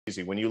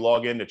easy. When you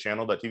log into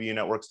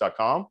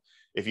channel.tvunetworks.com,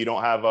 if you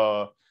don't have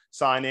a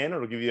sign in,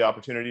 it'll give you the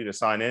opportunity to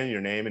sign in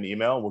your name and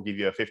email. We'll give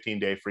you a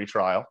 15-day free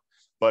trial.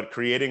 But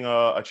creating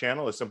a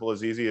channel is simple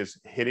as easy as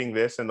hitting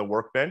this in the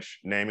workbench,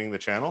 naming the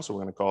channel. So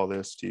we're going to call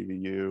this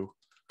TVU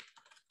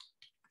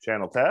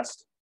Channel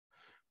Test.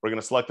 We're going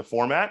to select the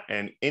format,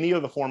 and any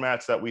of the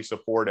formats that we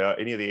support,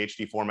 any of the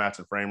HD formats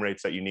and frame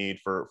rates that you need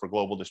for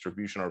global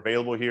distribution are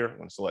available here. I'm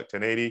going to select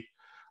 1080.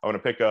 I want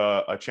to pick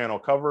a channel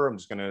cover. I'm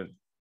just going to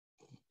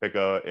pick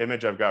an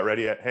image I've got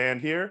ready at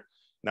hand here.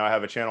 Now I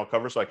have a channel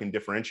cover so I can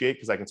differentiate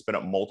because I can spin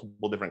up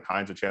multiple different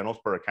kinds of channels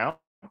per account.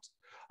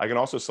 I can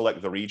also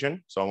select the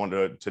region. So I want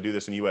to do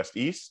this in US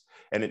East.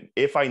 And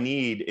if I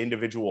need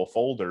individual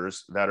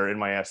folders that are in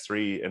my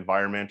S3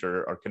 environment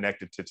or are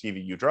connected to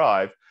TVU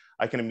Drive,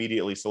 I can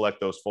immediately select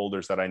those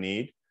folders that I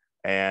need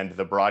and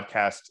the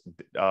broadcast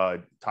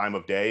time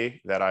of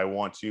day that I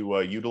want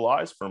to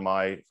utilize for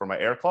my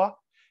air clock.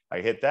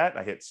 I hit that,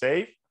 I hit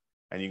save,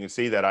 and you can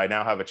see that I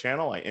now have a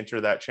channel. I enter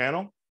that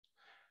channel,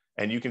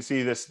 and you can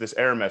see this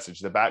error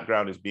message. The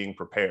background is being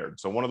prepared.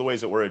 So one of the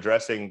ways that we're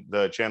addressing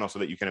the channel so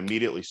that you can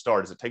immediately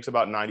start is it takes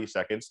about 90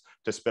 seconds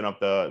to spin up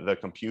the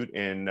compute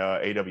in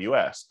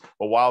AWS.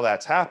 But while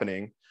that's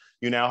happening,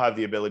 you now have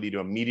the ability to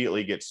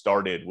immediately get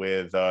started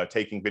with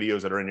taking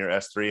videos that are in your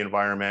S3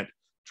 environment,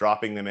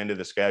 dropping them into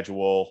the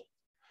schedule,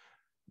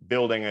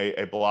 building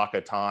a block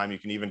of time. You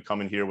can even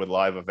come in here with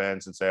live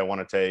events and say, I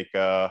want to take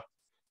a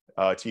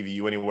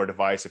TVU Anywhere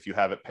device if you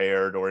have it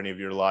paired or any of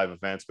your live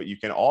events. But you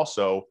can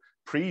also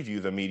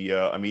preview the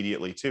media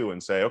immediately too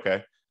and say,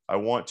 okay, I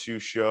want to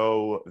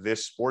show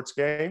this sports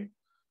game.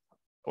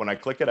 When I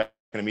click it, I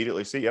can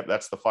immediately see, yep,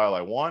 that's the file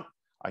I want.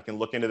 I can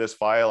look into this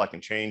file. I can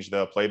change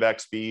the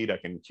playback speed. I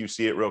can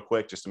QC it real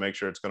quick just to make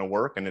sure it's going to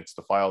work and it's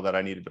the file that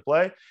I needed to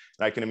play. And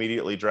I can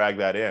immediately drag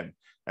that in.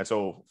 And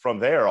so from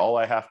there, all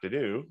I have to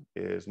do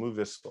is move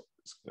this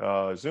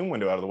Zoom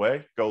window out of the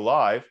way, go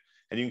live,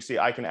 and you can see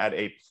I can add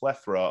a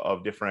plethora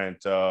of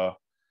different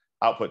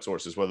output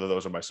sources, whether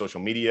those are my social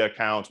media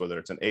accounts, whether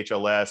it's an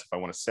HLS. If I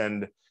want to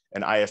send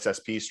an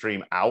ISSP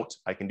stream out,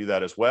 I can do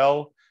that as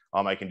well.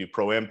 I can do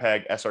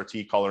ProMPEG,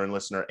 SRT, caller and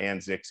listener, and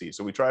Zixi.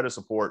 So we try to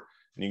support.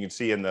 And you can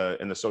see in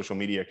the social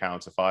media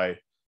accounts, if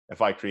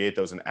I create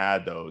those and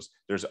add those,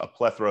 there's a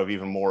plethora of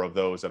even more of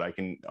those that I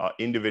can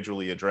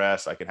individually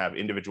address. I can have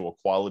individual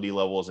quality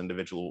levels,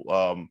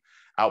 individual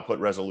output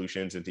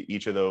resolutions into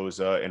each of those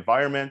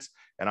environments,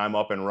 and I'm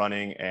up and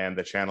running and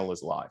the channel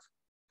is live.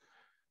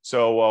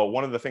 So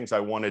one of the things I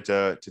wanted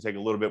to take a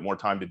little bit more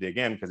time to dig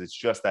in, because it's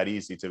just that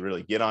easy to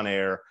really get on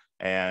air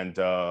and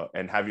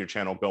have your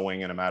channel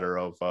going in a matter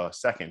of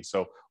seconds.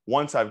 So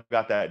once I've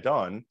got that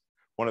done,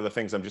 one of the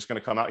things I'm just going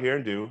to come out here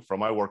and do from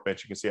my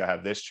workbench, you can see I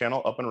have this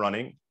channel up and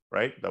running,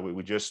 right? That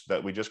we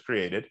just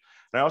created.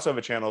 And I also have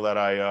a channel that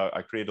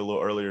I created a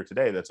little earlier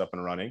today that's up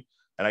and running,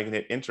 and I can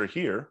hit enter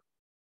here,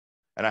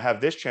 and I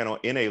have this channel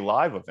in a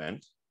live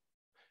event,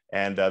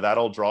 and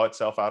that'll draw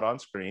itself out on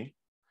screen.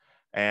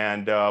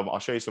 And I'll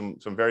show you some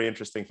very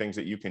interesting things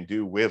that you can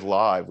do with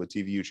live with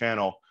TVU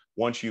Channel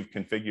once you've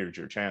configured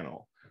your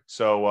channel.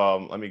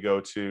 So let me go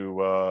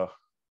to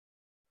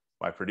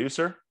my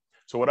producer.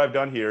 So what I've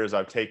done here is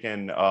I've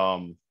taken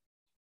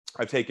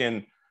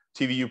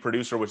TVU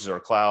Producer, which is our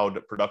cloud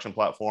production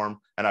platform,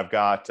 and I've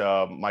got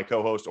my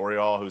co-host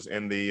Oriol, who's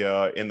in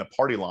the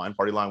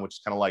Partyline, which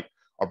is kind of like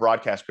a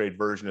broadcast grade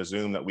version of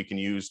Zoom that we can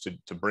use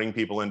to bring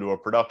people into a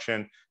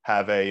production,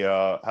 have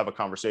a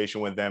conversation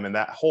with them, and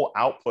that whole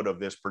output of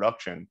this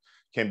production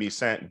can be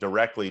sent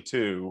directly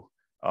to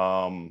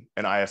an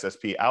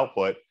ISSP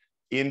output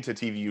into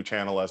TVU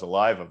Channel as a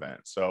live event.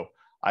 So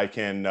I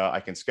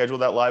can schedule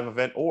that live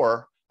event,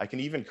 or I can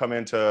even come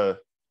into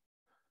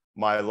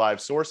my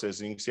live sources,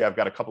 and you can see I've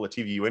got a couple of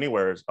TVU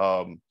Anywheres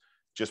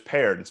just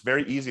paired. It's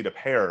very easy to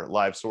pair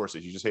live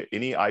sources. You just hit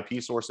any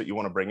IP source that you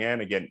want to bring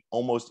in. Again,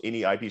 almost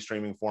any IP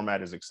streaming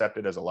format is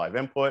accepted as a live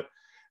input.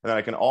 And then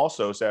I can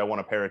also say I want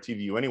to pair a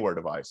TVU Anywhere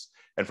device.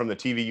 And from the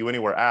TVU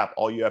Anywhere app,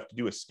 all you have to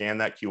do is scan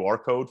that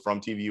QR code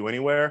from TVU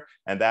Anywhere,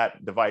 and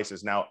that device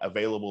is now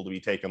available to be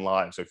taken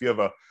live. So if you have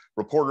a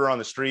reporter on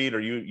the street,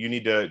 or you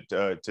need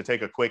to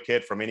take a quick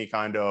hit from any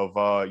kind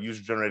of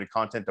user-generated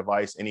content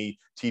device, any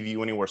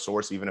TVU Anywhere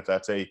source, even if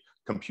that's a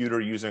computer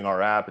using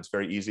our app, it's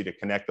very easy to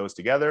connect those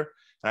together.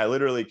 And I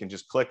literally can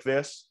just click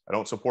this. I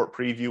don't support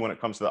preview when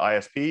it comes to the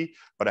ISP,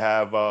 but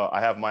I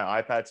have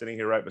my iPad sitting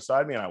here right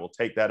beside me, and I will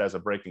take that as a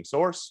breaking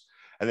source.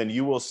 And then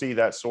you will see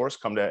that source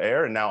come to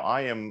air. And now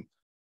I am,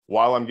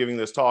 while I'm giving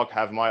this talk,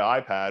 have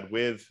my iPad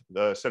with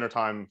the center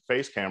time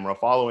face camera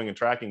following and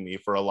tracking me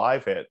for a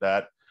live hit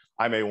that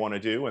I may want to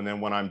do. And then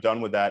when I'm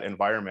done with that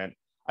environment,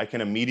 I can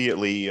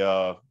immediately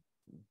go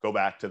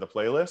back to the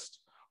playlist,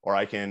 or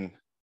I can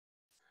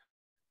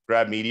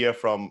grab media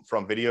from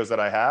videos that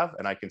I have,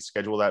 and I can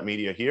schedule that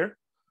media here.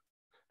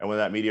 And when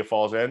that media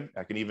falls in,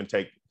 I can even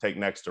take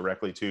next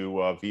directly to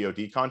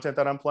VOD content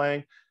that I'm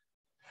playing.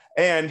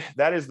 And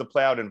that is the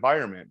playout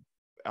environment.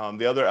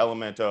 The other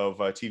element of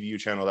TVU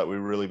Channel that we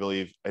really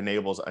believe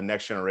enables a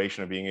next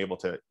generation of being able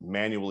to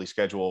manually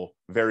schedule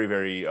very,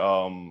 very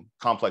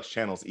complex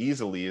channels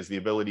easily is the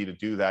ability to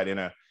do that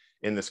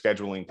in the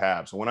scheduling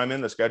tab. So when I'm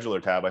in the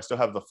scheduler tab, I still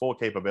have the full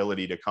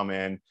capability to come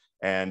in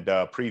and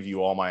preview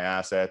all my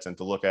assets and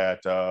to look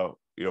at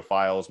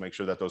files, make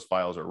sure that those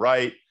files are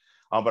right.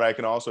 But I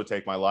can also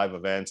take my live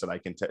events and I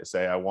can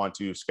say I want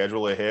to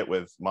schedule a hit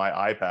with my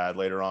iPad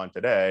later on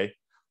today.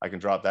 I can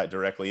drop that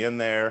directly in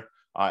there.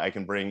 I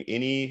can bring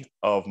any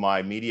of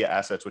my media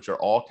assets, which are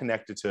all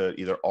connected to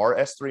either our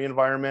S3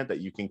 environment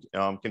that you can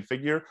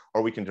configure,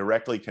 or we can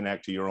directly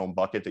connect to your own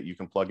bucket that you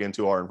can plug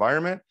into our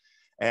environment.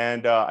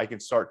 And I can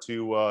start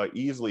to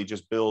easily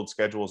just build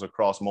schedules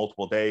across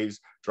multiple days,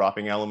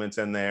 dropping elements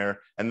in there.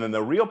 And then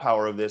the real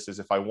power of this is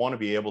if I want to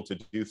be able to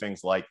do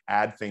things like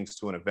add things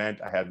to an event,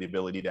 I have the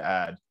ability to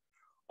add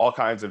all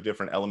kinds of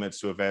different elements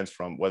to events,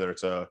 from whether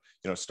it's a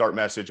start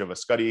message of a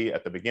study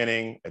at the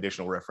beginning,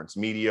 additional reference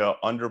media,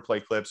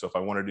 underplay clips. So if I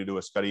wanted to do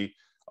a study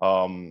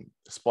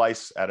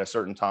splice at a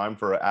certain time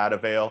for an ad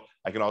avail,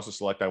 I can also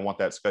select I want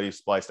that study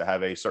splice to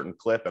have a certain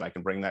clip, and I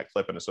can bring that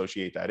clip and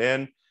associate that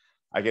in.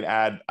 I can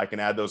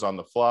add those on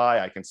the fly.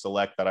 I can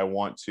select that I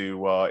want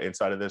to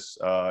inside of this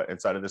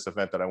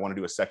event that I want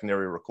to do a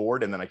secondary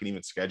record, and then I can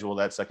even schedule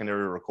that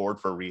secondary record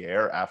for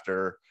re-air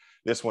after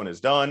this one is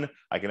done.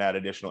 I can add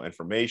additional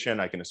information.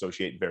 I can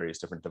associate various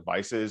different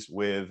devices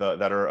with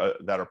that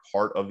are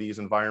part of these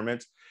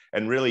environments,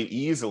 and really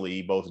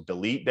easily both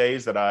delete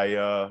days that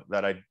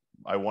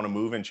I want to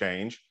move and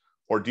change,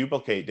 or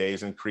duplicate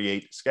days and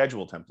create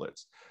schedule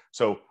templates.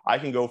 So I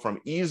can go from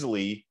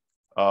easily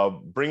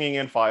bringing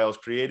in files,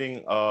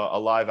 creating a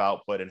live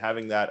output, and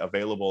having that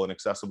available and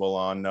accessible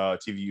on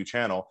TVU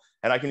Channel.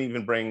 And I can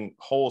even bring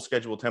whole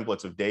schedule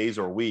templates of days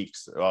or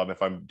weeks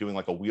if I'm doing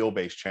like a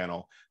wheel-based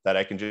channel that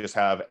I can just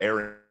have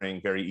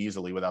airing very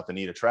easily without the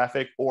need of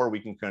traffic, or we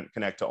can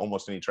connect to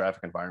almost any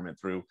traffic environment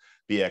through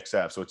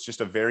BXF. So it's just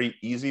a very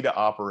easy to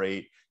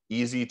operate,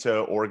 easy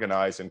to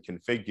organize and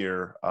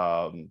configure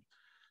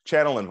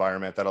channel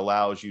environment that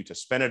allows you to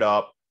spin it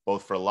up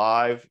both for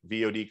live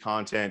VOD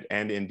content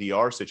and in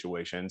DR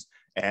situations,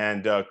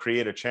 and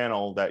create a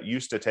channel that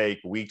used to take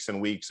weeks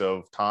and weeks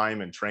of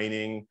time and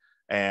training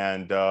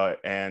and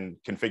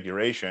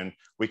configuration.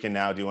 We can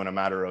now do in a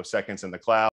matter of seconds in the cloud.